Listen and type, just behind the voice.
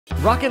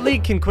Rocket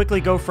League can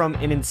quickly go from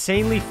an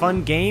insanely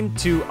fun game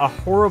to a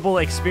horrible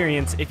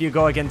experience if you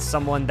go against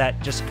someone that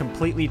just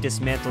completely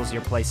dismantles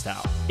your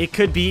playstyle. It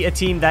could be a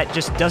team that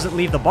just doesn't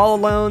leave the ball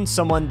alone,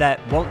 someone that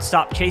won't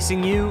stop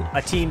chasing you,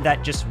 a team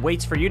that just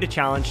waits for you to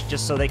challenge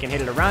just so they can hit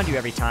it around you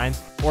every time,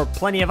 or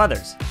plenty of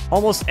others.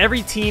 Almost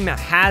every team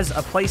has a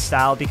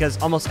playstyle because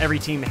almost every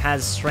team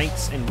has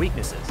strengths and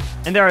weaknesses.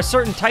 And there are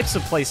certain types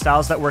of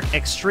playstyles that work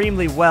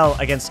extremely well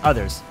against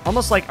others,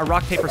 almost like a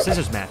rock, paper,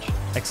 scissors match,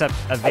 except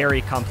a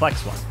very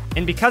complex one.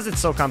 And because it's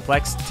so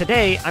complex,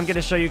 today I'm going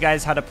to show you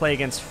guys how to play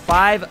against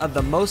 5 of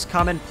the most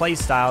common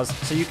playstyles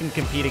so you can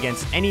compete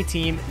against any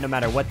team no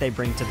matter what they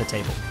bring to the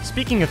table.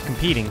 Speaking of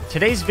competing,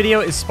 today's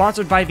video is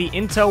sponsored by the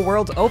Intel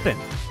World Open.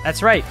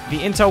 That's right, the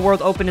Intel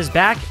World Open is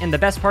back, and the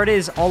best part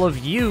is all of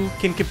you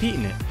can compete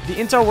in it. The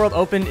Intel World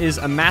Open is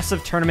a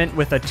massive tournament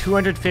with a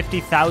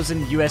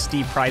 250,000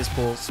 USD prize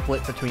pool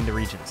split between the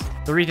regions.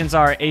 The regions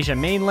are Asia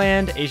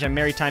Mainland, Asia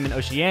Maritime and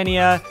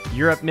Oceania,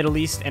 Europe, Middle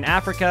East and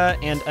Africa,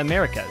 and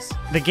Americas.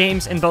 The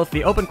games in both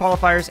the open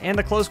qualifiers and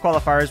the closed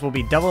qualifiers will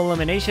be double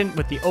elimination,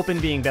 with the open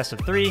being best of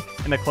 3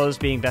 and the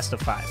closed being best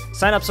of 5.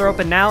 Signups are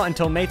open now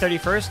until May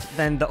 31st,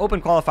 then the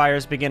open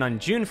qualifiers begin on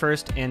June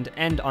 1st and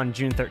end on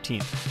June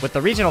 13th, with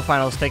the regional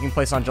finals taking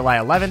place on July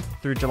 11th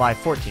through July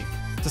 14th.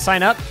 To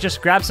sign up,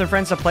 just grab some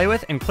friends to play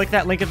with and click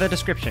that link in the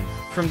description.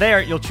 From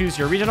there, you'll choose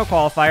your regional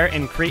qualifier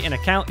and create an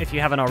account if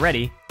you haven't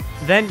already.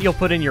 Then you'll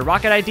put in your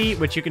Rocket ID,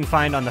 which you can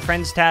find on the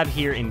Friends tab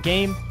here in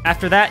game.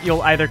 After that,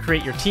 you'll either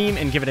create your team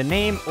and give it a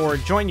name, or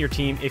join your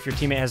team if your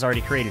teammate has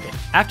already created it.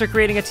 After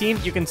creating a team,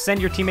 you can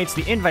send your teammates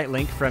the invite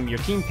link from your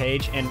team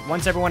page, and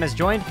once everyone has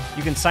joined,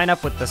 you can sign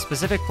up with the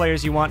specific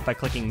players you want by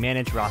clicking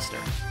Manage Roster.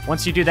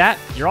 Once you do that,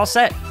 you're all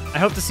set. I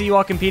hope to see you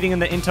all competing in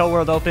the Intel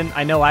World Open.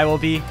 I know I will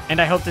be,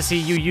 and I hope to see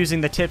you using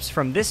the tips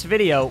from this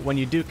video when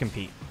you do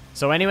compete.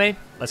 So anyway,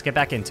 let's get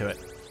back into it.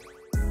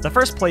 The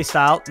first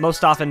playstyle,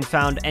 most often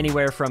found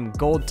anywhere from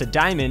gold to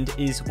diamond,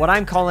 is what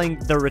I'm calling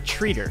the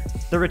retreater.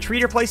 The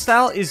retreater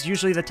playstyle is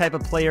usually the type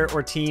of player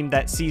or team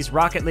that sees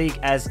Rocket League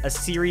as a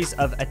series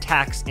of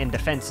attacks and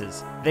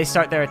defenses. They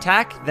start their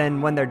attack,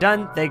 then when they're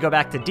done, they go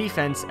back to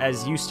defense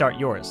as you start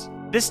yours.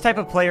 This type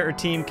of player or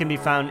team can be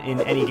found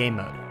in any game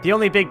mode. The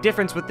only big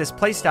difference with this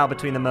playstyle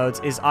between the modes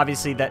is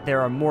obviously that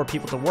there are more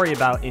people to worry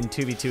about in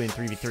 2v2 and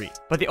 3v3.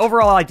 But the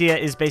overall idea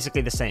is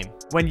basically the same.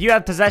 When you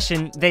have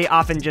possession, they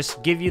often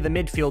just give you the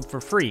midfield for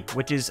free,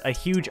 which is a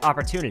huge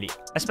opportunity.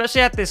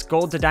 Especially at this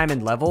gold to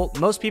diamond level,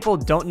 most people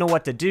don't know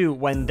what to do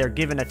when they're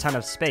given a ton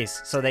of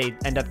space, so they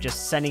end up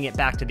just sending it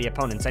back to the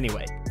opponents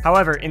anyway.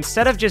 However,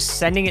 instead of just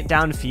sending it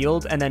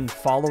downfield and then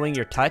following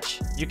your touch,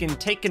 you can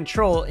take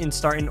control and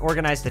start an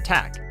organized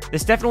attack.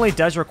 This definitely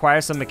does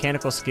require some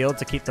mechanical skill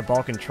to keep the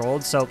ball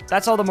controlled, so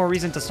that's all the more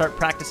reason to start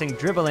practicing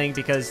dribbling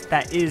because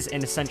that is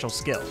an essential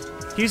skill.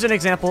 Here's an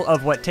example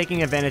of what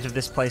taking advantage of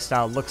this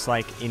playstyle looks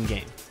like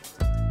in-game.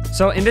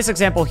 So in this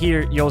example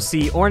here, you'll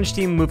see orange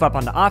team move up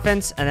onto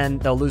offense, and then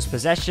they'll lose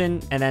possession,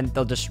 and then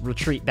they'll just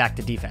retreat back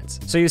to defense.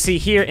 So you see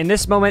here in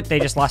this moment, they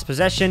just lost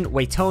possession.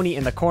 Wayton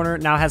in the corner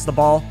now has the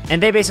ball,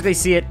 and they basically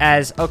see it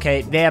as,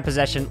 okay, they have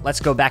possession, let's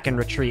go back and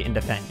retreat and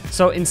defend.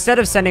 So instead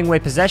of sending away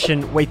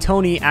possession,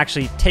 Wayton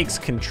actually takes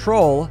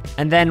control,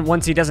 and then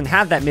once he doesn't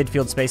have that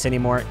midfield space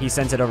anymore, he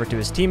sends it over to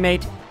his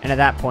teammate, and at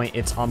that point,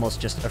 it's almost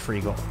just a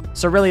free goal.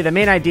 So really, the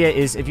main idea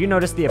is if you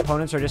notice the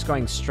opponents are just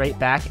going straight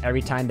back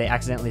every time they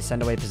accidentally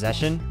send away possession,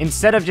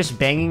 instead of just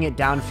banging it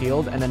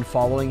downfield and then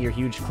following your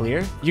huge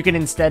clear, you can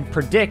instead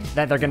predict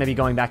that they're going to be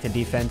going back to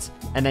defense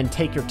and then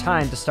take your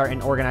time to start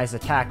an organized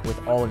attack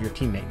with all of your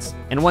teammates.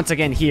 And once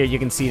again here, you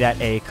can see that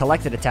a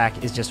collected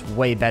attack is just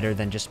way better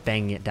than just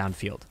banging it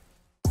downfield.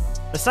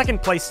 The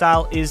second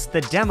playstyle is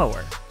the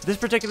demoer. This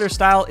particular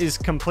style is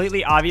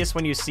completely obvious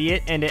when you see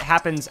it, and it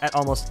happens at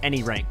almost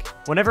any rank.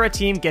 Whenever a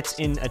team gets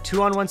in a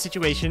 2-on-1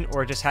 situation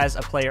or just has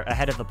a player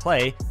ahead of the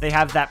play, they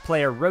have that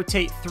player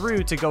rotate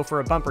through to go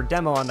for a bumper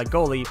demo on the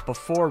goalie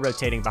before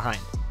rotating behind.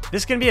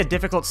 This can be a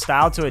difficult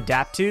style to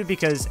adapt to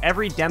because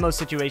every demo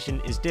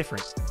situation is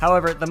different.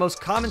 However, the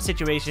most common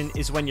situation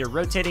is when you're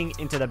rotating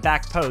into the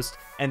back post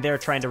and they're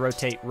trying to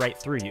rotate right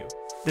through you.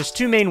 There's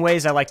 2 main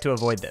ways I like to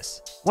avoid this.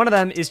 One of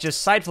them is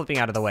just side flipping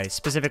out of the way,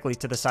 specifically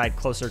to the side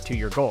closer to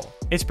your goal.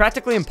 It's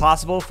practically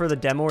impossible for the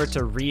demoer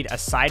to read a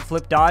side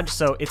flip dodge,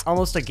 so it's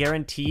almost a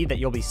guarantee that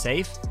you'll be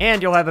safe,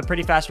 and you'll have a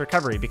pretty fast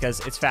recovery because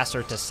it's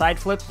faster to side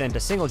flip than to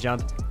single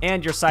jump,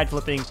 and you're side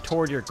flipping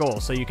toward your goal,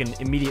 so you can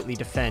immediately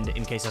defend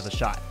in case of a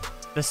shot.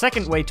 The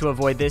second way to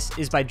avoid this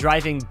is by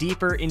driving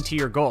deeper into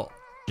your goal.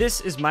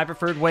 This is my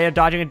preferred way of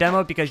dodging a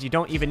demo because you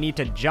don't even need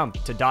to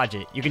jump to dodge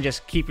it. You can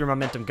just keep your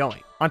momentum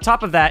going. On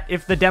top of that,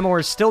 if the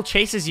demoer still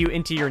chases you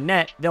into your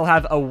net, they'll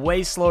have a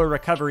way slower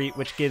recovery,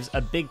 which gives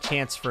a big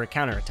chance for a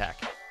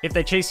counterattack. If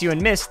they chase you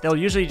and miss, they'll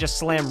usually just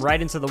slam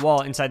right into the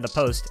wall inside the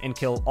post and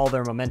kill all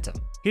their momentum.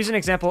 Here's an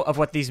example of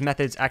what these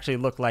methods actually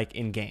look like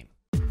in game.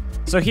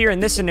 So here in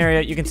this scenario,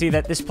 you can see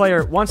that this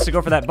player wants to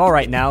go for that ball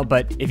right now,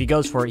 but if he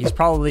goes for it, he's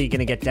probably going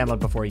to get demoed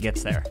before he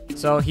gets there.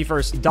 So he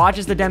first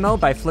dodges the demo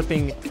by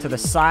flipping to the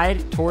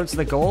side towards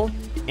the goal,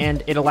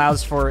 and it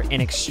allows for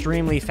an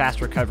extremely fast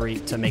recovery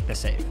to make the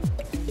save.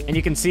 And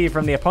you can see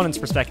from the opponent's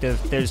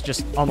perspective, there's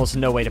just almost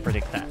no way to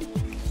predict that.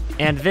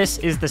 And this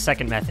is the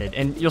second method,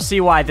 and you'll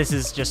see why this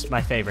is just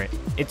my favorite.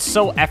 It's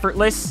so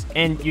effortless,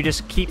 and you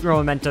just keep your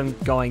momentum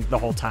going the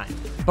whole time.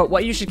 But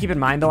what you should keep in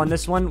mind, though, on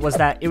this one was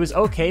that it was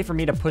okay for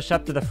me to push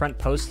up to the front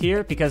post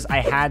here because I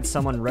had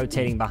someone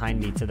rotating behind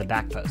me to the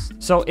back post.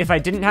 So if I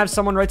didn't have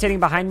someone rotating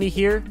behind me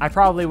here, I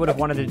probably would have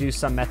wanted to do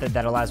some method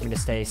that allows me to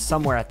stay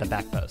somewhere at the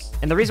back post.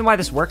 And the reason why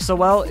this works so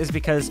well is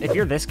because if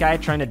you're this guy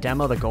trying to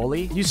demo the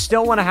goalie, you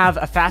still want to have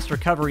a fast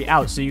recovery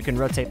out so you can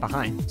rotate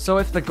behind. So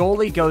if the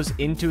goalie goes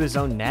into his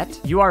own net,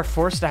 you are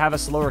forced to have a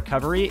slow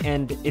recovery,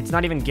 and it's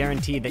not even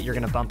guaranteed that you're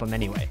going to bump him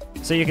anyway.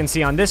 So you can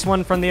see on this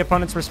one from the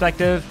opponent's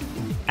perspective,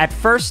 at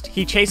first,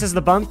 he chases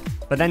the bump,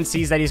 but then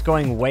sees that he's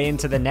going way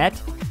into the net,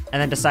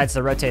 and then decides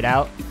to rotate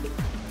out,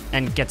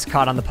 and gets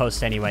caught on the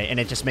post anyway, and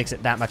it just makes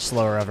it that much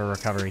slower of a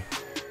recovery.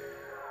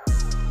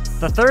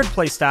 The third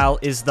playstyle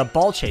is the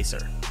ball chaser.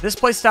 This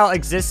playstyle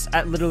exists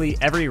at literally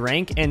every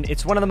rank, and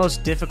it's one of the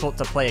most difficult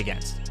to play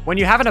against. When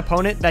you have an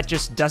opponent that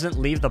just doesn't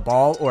leave the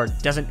ball or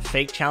doesn't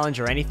fake challenge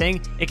or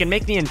anything, it can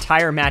make the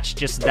entire match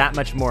just that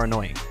much more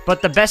annoying.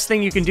 But the best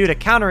thing you can do to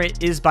counter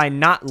it is by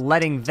not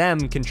letting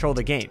them control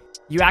the game.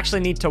 You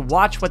actually need to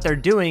watch what they're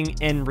doing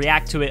and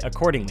react to it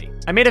accordingly.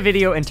 I made a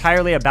video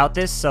entirely about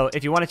this, so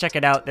if you want to check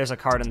it out, there's a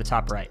card in the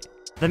top right.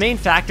 The main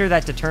factor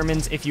that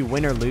determines if you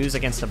win or lose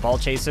against a ball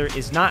chaser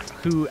is not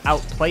who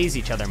outplays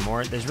each other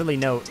more. There's really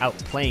no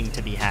outplaying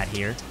to be had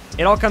here.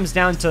 It all comes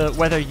down to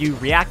whether you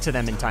react to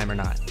them in time or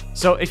not.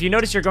 So if you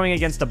notice you're going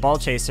against a ball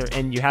chaser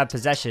and you have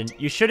possession,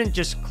 you shouldn't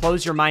just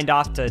close your mind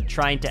off to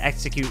trying to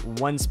execute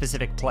one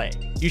specific play.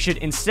 You should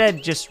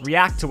instead just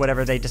react to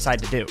whatever they decide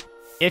to do.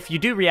 If you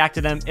do react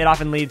to them, it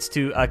often leads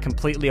to a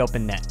completely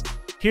open net.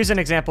 Here's an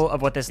example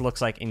of what this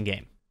looks like in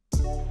game.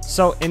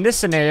 So in this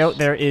scenario,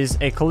 there is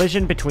a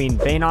collision between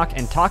Bannock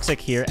and Toxic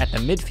here at the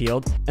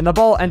midfield, and the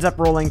ball ends up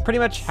rolling pretty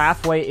much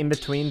halfway in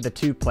between the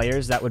two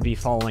players that would be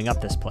following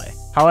up this play.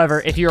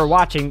 However, if you are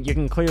watching, you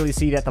can clearly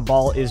see that the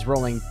ball is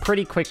rolling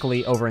pretty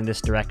quickly over in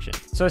this direction.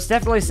 So it's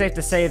definitely safe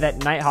to say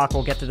that Nighthawk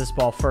will get to this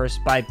ball first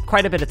by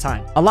quite a bit of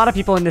time. A lot of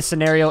people in this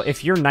scenario,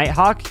 if you're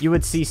Nighthawk, you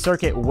would see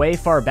Circuit way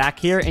far back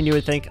here, and you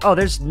would think, oh,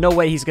 there's no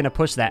way he's going to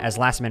push that as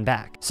last man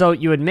back. So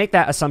you would make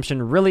that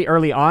assumption really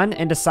early on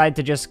and decide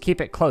to just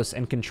keep it close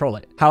and control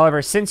it.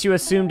 However, since you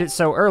assumed it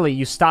so early,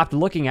 you stopped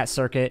looking at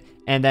Circuit,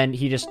 and then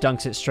he just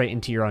dunks it straight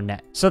into your own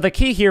net. So the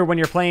key here when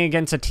you're playing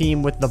against a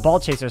team with the ball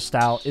chaser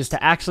style is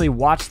to actually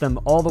watch them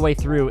all the way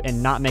through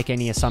and not make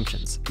any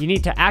assumptions. You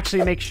need to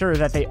actually make sure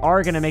that they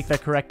are going to make the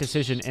correct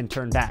decision and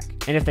turn back.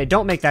 And if they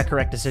don't make that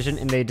correct decision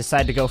and they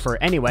decide to go for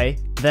it anyway,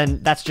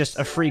 then that's just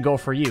a free goal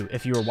for you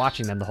if you were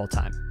watching them the whole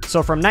time.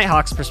 So from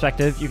Nighthawk's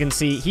perspective, you can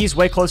see he's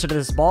way closer to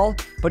this ball,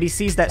 but he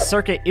sees that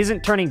Circuit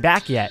isn't turning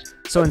back yet.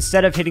 So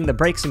instead of hitting the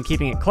brakes and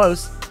keeping it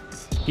close,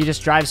 he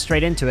just drives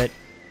straight into it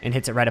and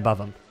hits it right above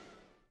him.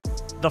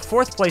 The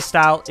fourth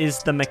playstyle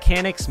is the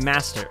Mechanics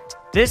Master.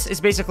 This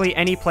is basically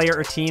any player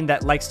or team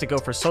that likes to go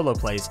for solo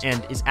plays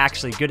and is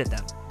actually good at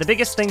them. The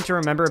biggest thing to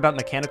remember about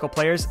mechanical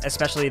players,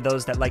 especially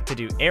those that like to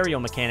do aerial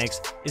mechanics,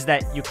 is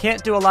that you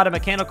can't do a lot of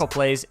mechanical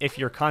plays if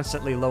you're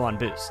constantly low on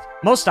boost.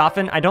 Most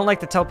often, I don't like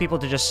to tell people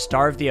to just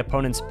starve the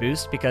opponent's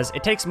boost because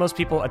it takes most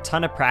people a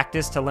ton of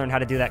practice to learn how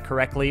to do that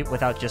correctly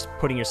without just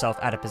putting yourself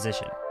out of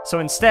position. So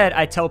instead,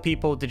 I tell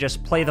people to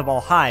just play the ball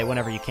high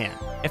whenever you can.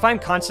 If I'm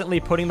constantly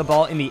putting the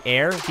ball in the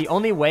air, the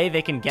only way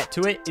they can get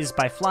to it is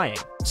by flying.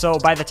 So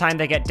by the time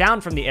they get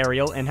down from the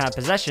aerial and have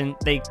possession,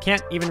 they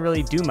can't even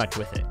really do much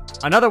with it.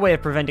 Another way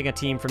of preventing a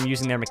team from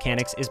using their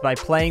mechanics is by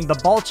playing the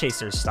ball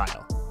chasers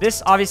style.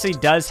 This obviously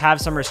does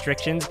have some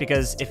restrictions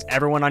because if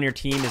everyone on your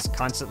team is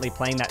constantly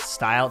playing that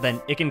style,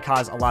 then it can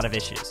cause a lot of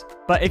issues.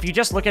 But if you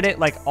just look at it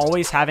like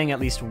always having at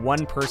least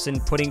one person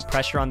putting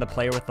pressure on the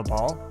player with the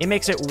ball, it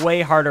makes it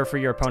way harder for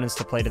your opponents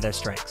to play to their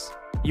strengths.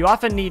 You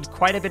often need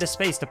quite a bit of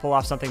space to pull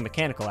off something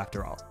mechanical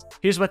after all.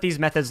 Here's what these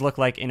methods look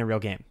like in a real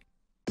game.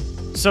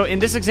 So in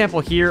this example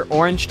here,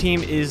 orange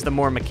team is the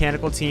more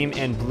mechanical team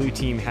and blue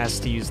team has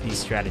to use these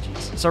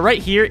strategies. So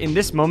right here in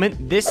this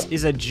moment, this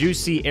is a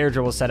juicy air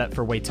dribble setup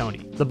for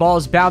Wayton. The ball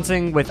is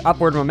bouncing with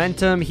upward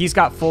momentum. He's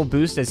got full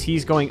boost as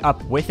he's going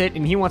up with it,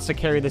 and he wants to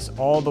carry this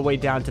all the way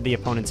down to the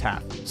opponent's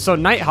half. So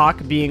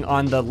Nighthawk, being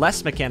on the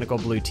less mechanical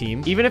blue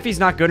team, even if he's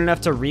not good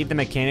enough to read the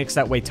mechanics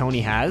that Wayton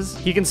has,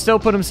 he can still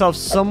put himself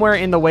somewhere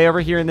in the way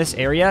over here in this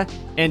area,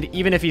 and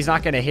even if he's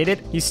not going to hit it,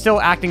 he's still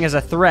acting as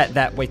a threat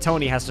that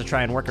Wayton has to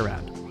try and work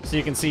around. So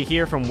you can see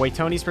here from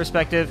Wayton's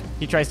perspective,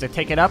 he tries to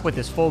take it up with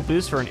his full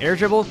boost for an air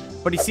dribble,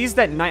 but he sees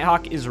that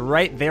Nighthawk is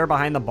right there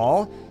behind the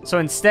ball, so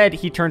instead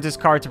he turns his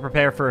card to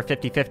prepare for a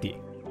 50-50.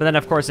 But then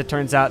of course it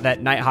turns out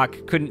that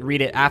Nighthawk couldn't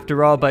read it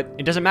after all, but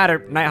it doesn't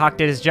matter, Nighthawk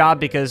did his job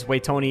because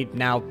Wayton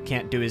now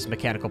can't do his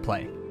mechanical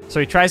play. So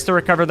he tries to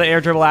recover the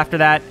air dribble after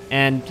that,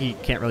 and he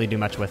can't really do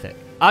much with it.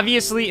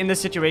 Obviously, in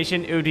this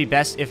situation, it would be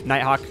best if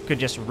Nighthawk could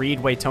just read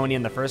Waytoni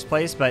in the first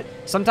place, but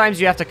sometimes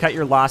you have to cut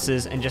your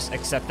losses and just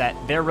accept that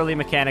they're really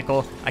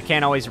mechanical. I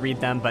can't always read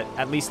them, but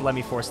at least let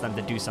me force them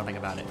to do something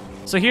about it.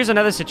 So here's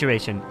another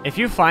situation. If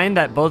you find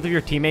that both of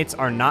your teammates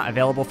are not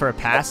available for a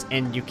pass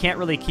and you can't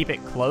really keep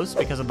it close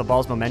because of the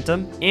ball's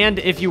momentum, and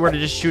if you were to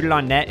just shoot it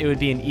on net, it would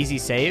be an easy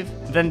save,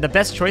 then the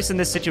best choice in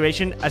this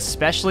situation,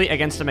 especially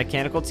against a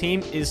mechanical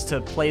team, is to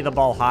play the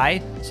ball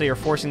high, so you're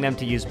forcing them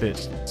to use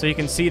boost. So you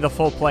can see the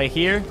full play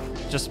here.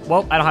 Just,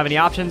 well, I don't have any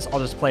options. I'll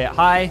just play it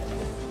high.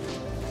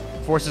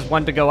 Forces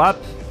one to go up.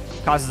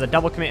 Causes a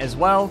double commit as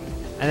well.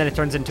 And then it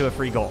turns into a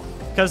free goal.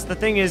 Because the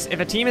thing is, if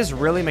a team is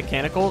really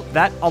mechanical,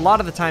 that a lot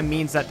of the time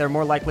means that they're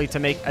more likely to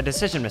make a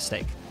decision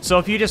mistake. So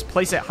if you just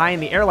place it high in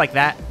the air like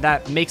that,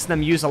 that makes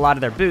them use a lot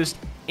of their boost,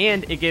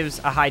 and it gives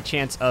a high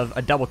chance of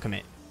a double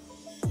commit.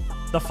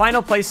 The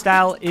final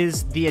playstyle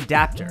is the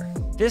adapter.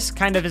 This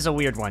kind of is a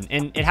weird one,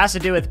 and it has to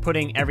do with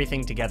putting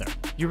everything together.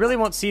 You really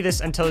won't see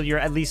this until you're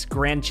at least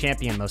Grand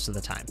Champion most of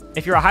the time.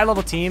 If you're a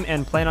high-level team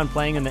and plan on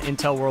playing in the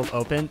Intel World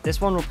Open, this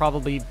one will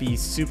probably be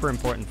super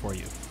important for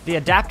you. The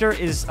adapter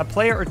is a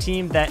player or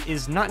team that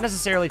is not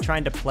necessarily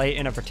trying to play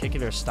in a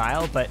particular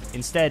style, but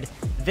instead,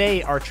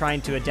 they are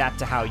trying to adapt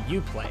to how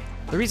you play.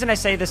 The reason I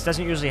say this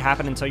doesn't usually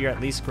happen until you're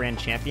at least Grand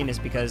Champion is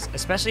because,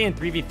 especially in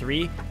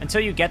 3v3, until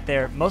you get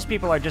there, most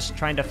people are just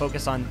trying to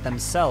focus on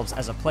themselves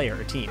as a player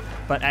or team.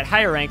 But at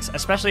higher ranks,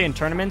 especially in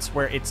tournaments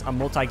where it's a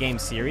multi-game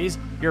series,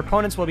 your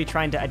opponents will be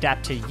trying to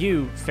adapt to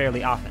you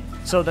fairly often.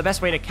 So the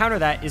best way to counter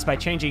that is by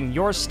changing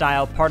your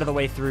style part of the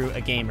way through a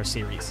game or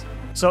series.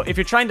 So if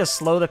you're trying to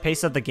slow the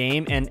pace of the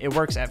game and it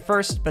works at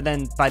first, but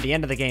then by the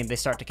end of the game they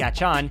start to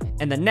catch on,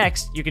 and then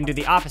next you can do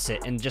the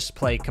opposite and just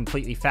play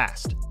completely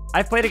fast.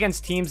 I've played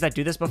against teams that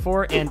do this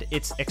before, and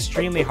it's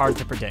extremely hard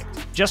to predict.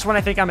 Just when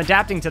I think I'm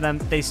adapting to them,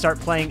 they start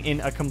playing in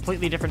a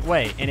completely different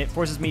way, and it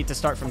forces me to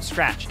start from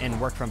scratch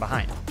and work from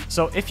behind.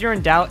 So if you're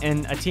in doubt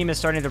and a team is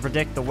starting to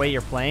predict the way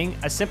you're playing,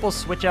 a simple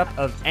switch up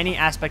of any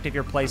aspect of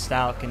your play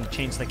style can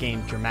change the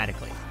game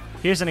dramatically.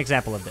 Here's an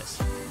example of this.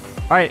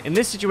 Alright, in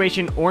this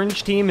situation,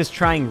 orange team is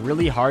trying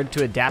really hard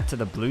to adapt to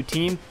the blue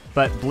team,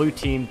 but blue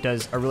team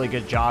does a really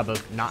good job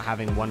of not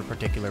having one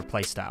particular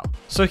playstyle.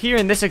 So here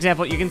in this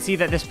example, you can see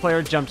that this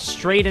player jumped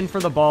straight in for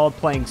the ball,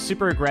 playing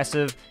super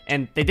aggressive,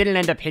 and they didn't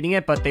end up hitting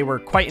it, but they were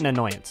quite an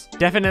annoyance.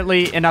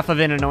 Definitely enough of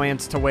an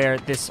annoyance to where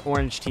this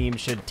orange team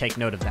should take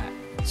note of that.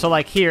 So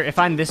like here, if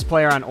I'm this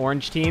player on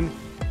orange team,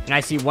 and I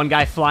see one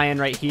guy flying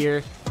right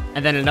here,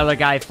 and then another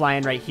guy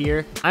flying right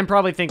here, I'm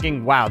probably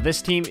thinking, wow,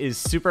 this team is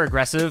super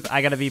aggressive.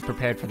 I gotta be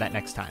prepared for that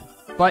next time.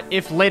 But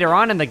if later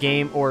on in the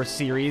game or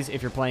series,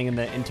 if you're playing in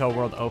the Intel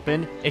World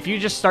Open, if you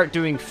just start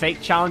doing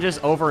fake challenges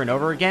over and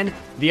over again,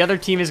 the other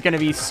team is going to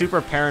be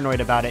super paranoid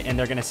about it and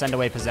they're going to send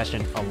away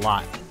possession a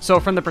lot. So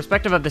from the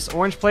perspective of this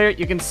orange player,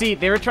 you can see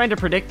they were trying to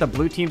predict the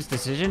blue team's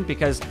decision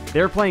because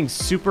they were playing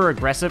super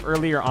aggressive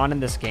earlier on in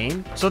this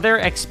game. So they're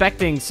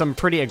expecting some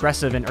pretty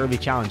aggressive and early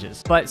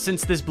challenges. But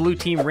since this blue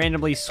team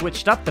randomly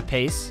switched up the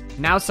pace,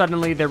 now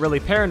suddenly they're really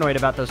paranoid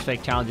about those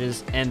fake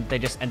challenges and they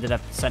just ended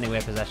up sending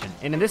away possession.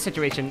 And in this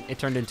situation, it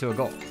turned into a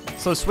goal.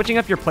 So switching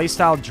up your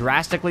playstyle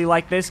drastically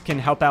like this can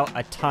help out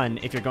a ton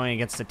if you're going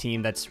against a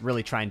team that's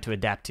really trying to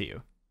adapt to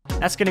you.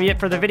 That's going to be it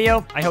for the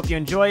video. I hope you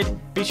enjoyed.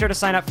 Be sure to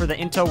sign up for the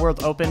Intel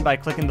World Open by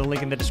clicking the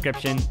link in the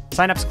description.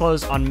 Sign-ups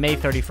close on May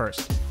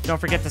 31st. Don't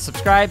forget to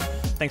subscribe.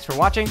 Thanks for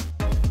watching,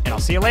 and I'll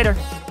see you later.